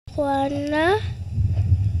Juana.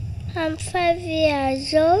 I'm 5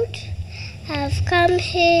 years old. I've come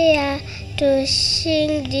here to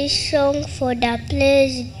sing this song for the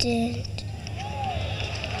president.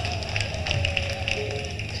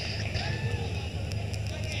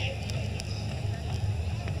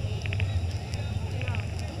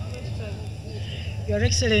 Your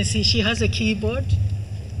Excellency, she has a keyboard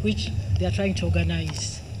which they are trying to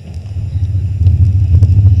organize.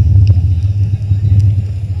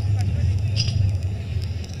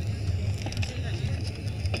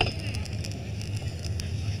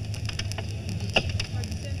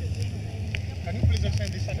 Can you please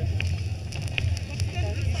extend this hand?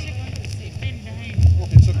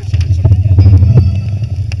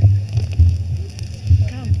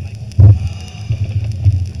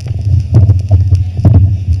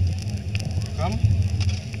 Come.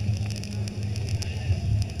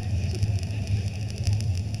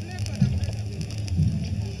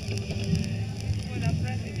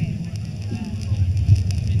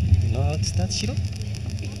 Now start, Shiro.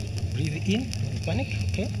 Breathe in, don't panic,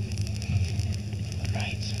 okay?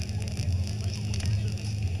 Right.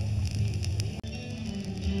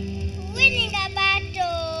 Winning a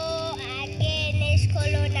battle against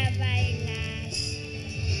coronavirus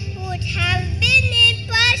would have been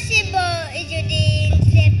impossible if you didn't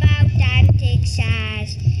step out and take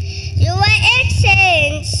charge. Your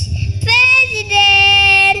Excellency,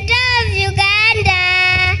 President of Uganda,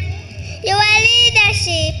 your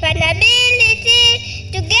leadership and ability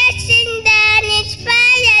to get things done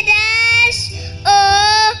inspired us.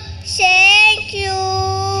 Oh, thank you.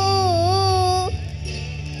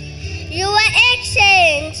 Your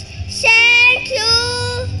Excellency, thank you.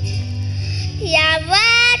 You have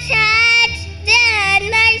worked hard day and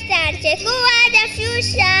night and secured the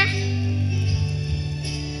future.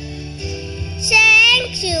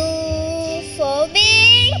 Thank you.